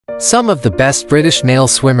Some of the best British male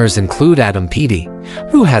swimmers include Adam Peaty,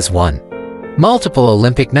 who has won multiple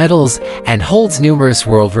Olympic medals and holds numerous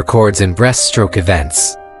world records in breaststroke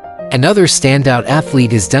events. Another standout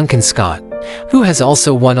athlete is Duncan Scott, who has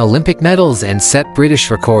also won Olympic medals and set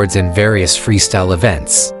British records in various freestyle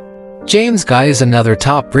events. James Guy is another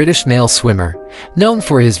top British male swimmer, known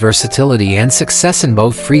for his versatility and success in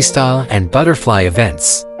both freestyle and butterfly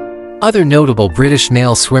events. Other notable British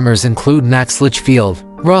male swimmers include Max Litchfield,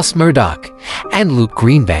 Ross Murdoch, and Luke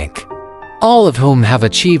Greenbank, all of whom have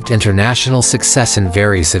achieved international success in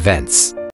various events.